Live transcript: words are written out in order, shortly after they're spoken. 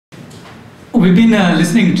We've been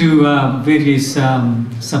listening to various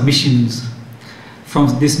submissions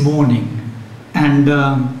from this morning, and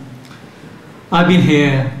I've been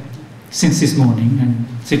here since this morning and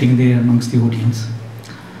sitting there amongst the audience.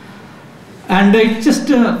 And it just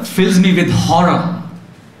fills me with horror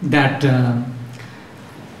that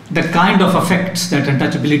the kind of effects that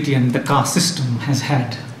untouchability and the caste system has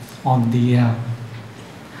had on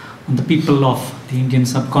the people of the Indian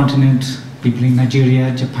subcontinent, people in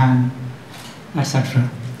Nigeria, Japan, etc.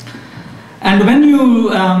 And when you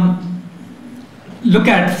look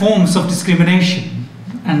at forms of discrimination,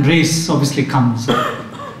 and race obviously comes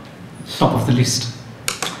top of the list.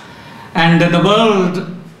 And the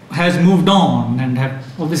world has moved on and have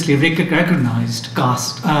obviously recognized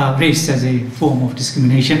caste, race as a form of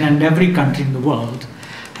discrimination, and every country in the world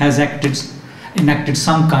has enacted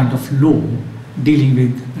some kind of law dealing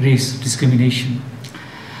with race discrimination.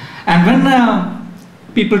 And when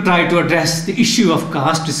people try to address the issue of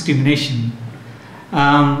caste discrimination,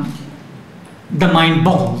 the mind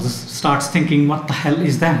boggles, starts thinking, what the hell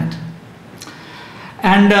is that?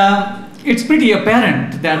 And it's pretty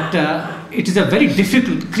apparent that it is a very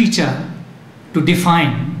difficult creature to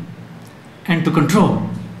define and to control,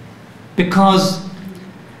 because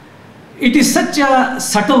it is such a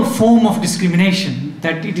subtle form of discrimination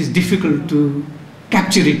that it is difficult to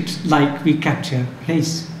capture it like we capture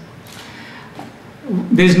race.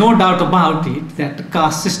 There is no doubt about it that the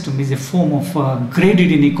caste system is a form of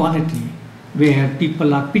graded inequality where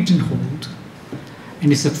people are pigeonholed,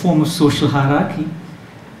 and it's a form of social hierarchy,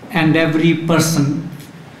 and every person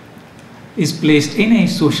is placed in a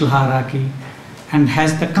social hierarchy and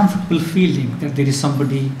has the comfortable feeling that there is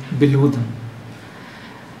somebody below them.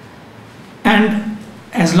 And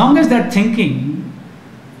as long as that thinking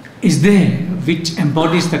is there, which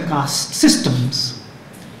embodies the caste systems,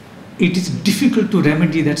 it is difficult to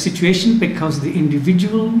remedy that situation, because the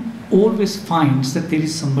individual always finds that there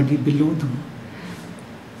is somebody below them.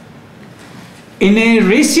 In a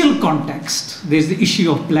racial context, there's the issue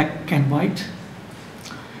of black and white.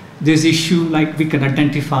 There's issue like we can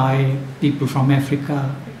identify people from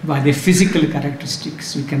Africa by their physical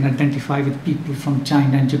characteristics. We can identify with people from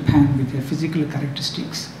China and Japan with their physical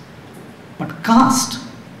characteristics. But caste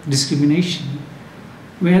discrimination,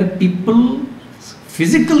 where people's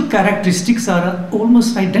physical characteristics are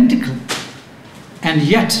almost identical, and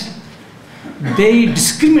yet they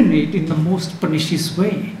discriminate in the most pernicious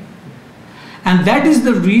way. And that is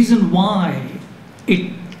the reason why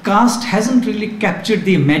caste hasn't really captured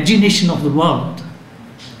the imagination of the world.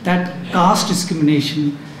 That caste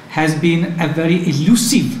discrimination has been a very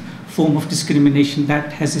elusive form of discrimination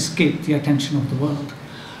that has escaped the attention of the world.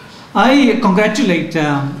 I congratulate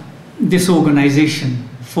this organization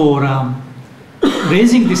for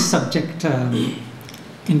raising this subject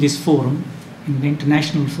in this forum, in the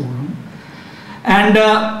international forum. And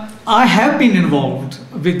I have been involved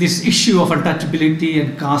with this issue of untouchability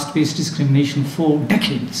and caste-based discrimination for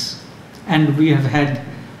decades. And we have had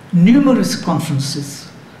numerous conferences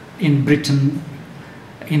in Britain,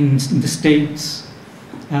 in the States,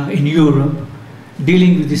 in Europe,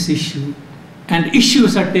 dealing with this issue. And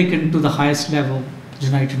issues are taken to the highest level, the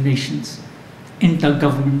United Nations.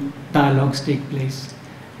 Inter-government dialogues take place.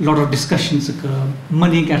 A lot of discussions occur.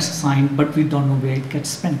 Money gets assigned, but we don't know where it gets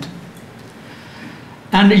spent.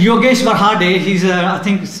 And Yogesh Varhade, he's, I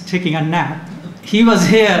think, taking a nap. He was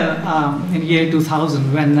here in year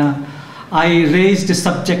 2000 when I raised the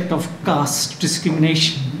subject of caste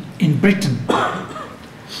discrimination in Britain.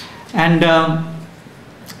 And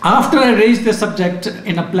after I raised the subject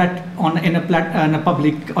in a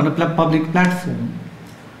public platform,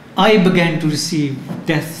 I began to receive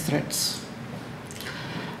death threats.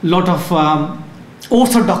 A lot of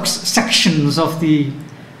orthodox sections of the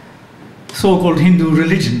so-called Hindu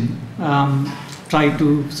religion try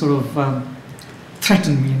to sort of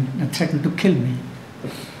threaten me and threaten to kill me.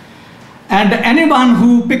 And anyone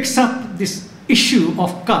who picks up this issue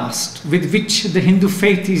of caste, with which the Hindu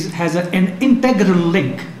faith has an integral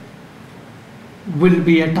link, will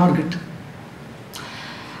be a target.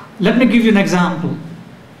 Let me give you an example.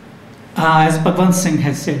 As Bhagwan Singh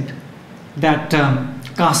has said, that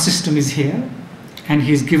caste system is here, and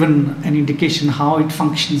he's given an indication how it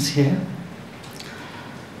functions here.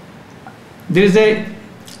 There is a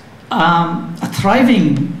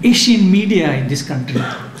thriving Asian media in this country,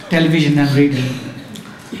 television and radio.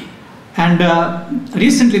 And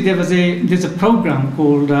recently there's a program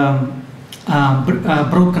called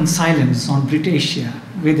Broken Silence on Britasia,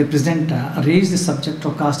 where the presenter raised the subject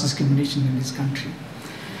of caste discrimination in this country.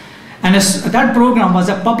 And that program was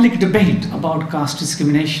a public debate about caste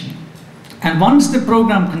discrimination. And once the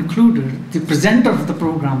program concluded, the presenter of the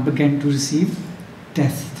program began to receive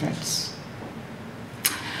death threats.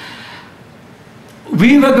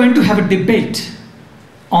 We were going to have a debate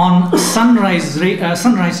on Sunrise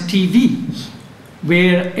TV,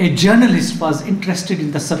 where a journalist was interested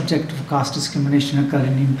in the subject of caste discrimination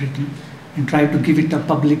occurring in Britain and tried to give it a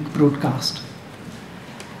public broadcast.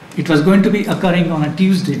 It was going to be occurring on a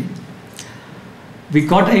Tuesday. We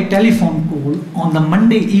got a telephone call on the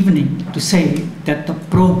Monday evening to say that the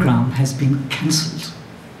program has been cancelled.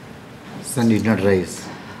 Sun did not rise.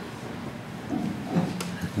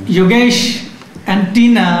 Yogesh and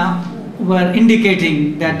Tina were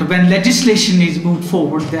indicating that when legislation is moved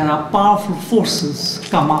forward, there are powerful forces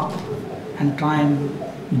come up and try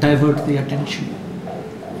and divert the attention.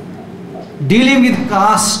 Dealing with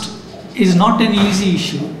caste is not an easy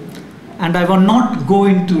issue, and I will not go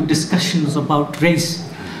into discussions about race.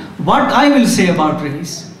 What I will say about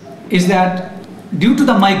race is that due to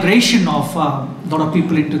the migration of a lot of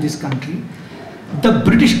people into this country, the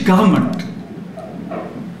British government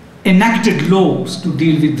enacted laws to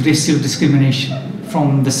deal with racial discrimination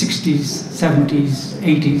from the 60s, 70s,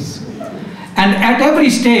 80s. And at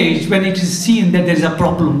every stage, when it is seen that there is a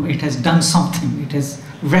problem, it has done something. It has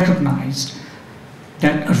recognized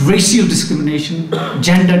that racial discrimination,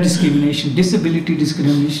 gender discrimination, disability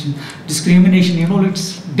discrimination, discrimination in all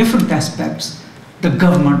its different aspects, the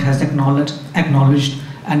government has acknowledged,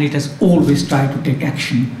 and it has always tried to take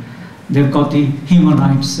action. They've got the Human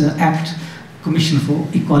Rights Act, Commission for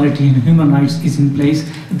Equality and Human Rights is in place.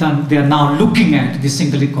 Then they are now looking at the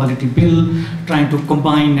Single Equality Bill, trying to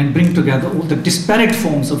combine and bring together all the disparate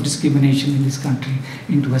forms of discrimination in this country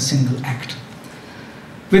into a single act.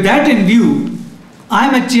 With that in view, I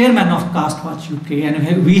am a chairman of Caste Watch UK,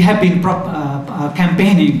 and we have been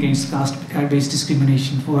campaigning against caste-based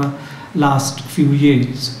discrimination for the last few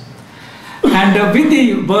years. And with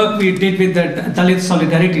the work we did with the Dalit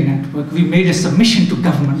Solidarity Network, we made a submission to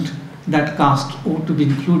government that caste ought to be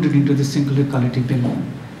included into the Single Equality Bill.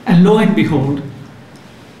 And lo and behold,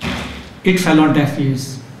 it fell on deaf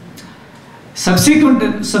ears. Subsequent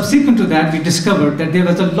to that, we discovered that there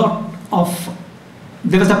was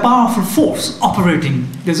a powerful force operating.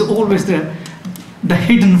 There's always the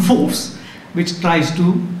hidden force which tries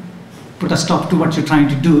to put a stop to what you're trying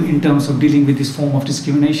to do in terms of dealing with this form of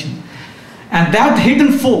discrimination. And that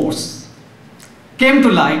hidden force came to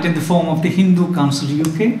light in the form of the Hindu Council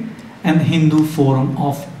UK and the Hindu Forum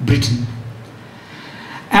of Britain.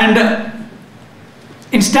 And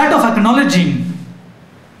instead of acknowledging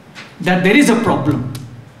that there is a problem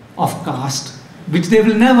of caste, which they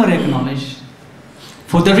will never acknowledge,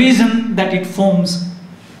 for the reason that it forms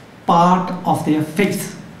part of their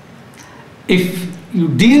faith. If you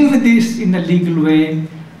deal with this in a legal way,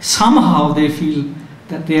 somehow they feel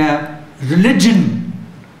that their religion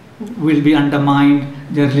will be undermined,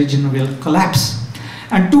 their religion will collapse.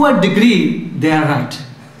 And to a degree, they are right.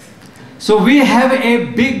 So we have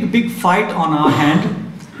a big fight on our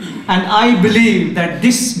hand, and I believe that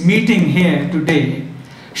this meeting here today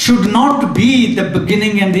should not be the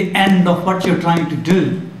beginning and the end of what you're trying to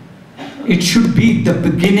do. It should be the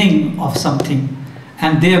beginning of something,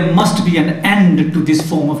 and there must be an end to this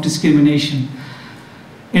form of discrimination.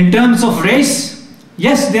 In terms of race,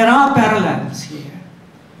 yes, there are parallels here,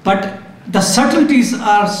 but the subtleties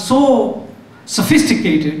are so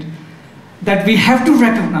sophisticated that we have to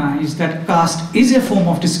recognize that caste is a form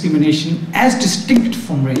of discrimination as distinct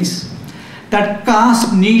from race, that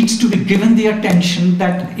caste needs to be given the attention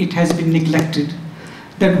that it has been neglected,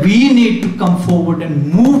 that we need to come forward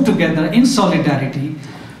and move together in solidarity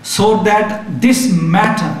so that this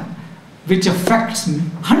matter, which affects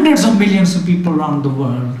hundreds of millions of people around the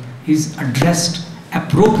world, is addressed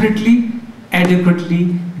appropriately,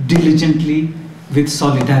 adequately, diligently, with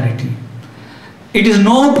solidarity. It is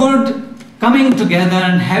no good coming together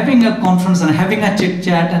and having a conference and having a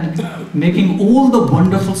chit-chat and making all the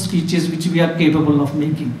wonderful speeches which we are capable of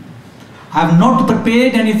making. I have not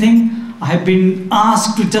prepared anything. I have been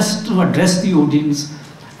asked to just address the audience,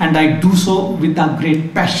 and I do so with a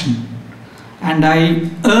great passion. And I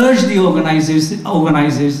urge the organizers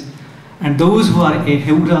and those who are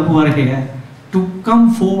here to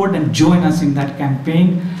come forward and join us in that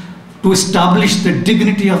campaign to establish the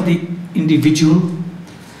dignity of the individual.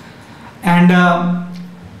 And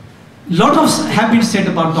lot of have been said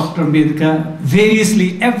about Dr. Ambedkar.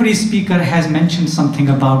 Variously, every speaker has mentioned something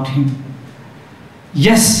about him.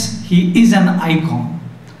 Yes, he is an icon.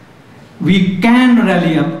 We can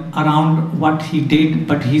rally up around what he did,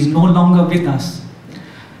 but he's no longer with us.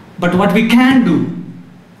 But what we can do,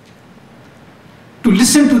 to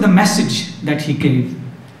listen to the message that he gave,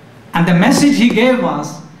 And the message he gave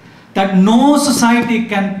was that no society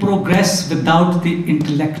can progress without the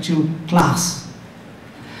intellectual class.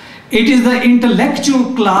 It is the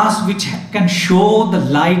intellectual class which can show the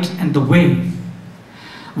light and the way.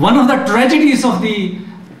 One of the tragedies of the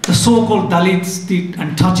so-called Dalits, the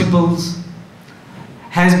untouchables,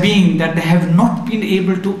 has been that they have not been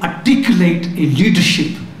able to articulate a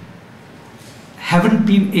leadership, haven't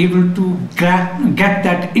been able to get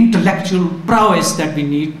that intellectual prowess that we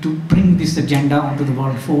need to bring this agenda onto the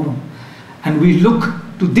World Forum. And we look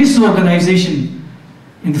to this organization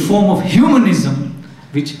in the form of humanism,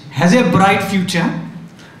 which has a bright future,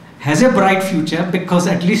 because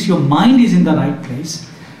at least your mind is in the right place,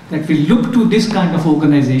 that we look to this kind of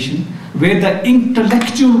organization where the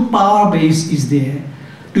intellectual power base is there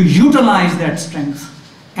to utilize that strength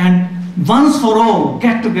and once for all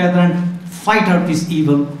get together and fight out this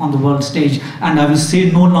evil on the world stage. And I will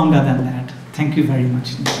say no longer than that. Thank you very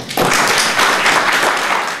much.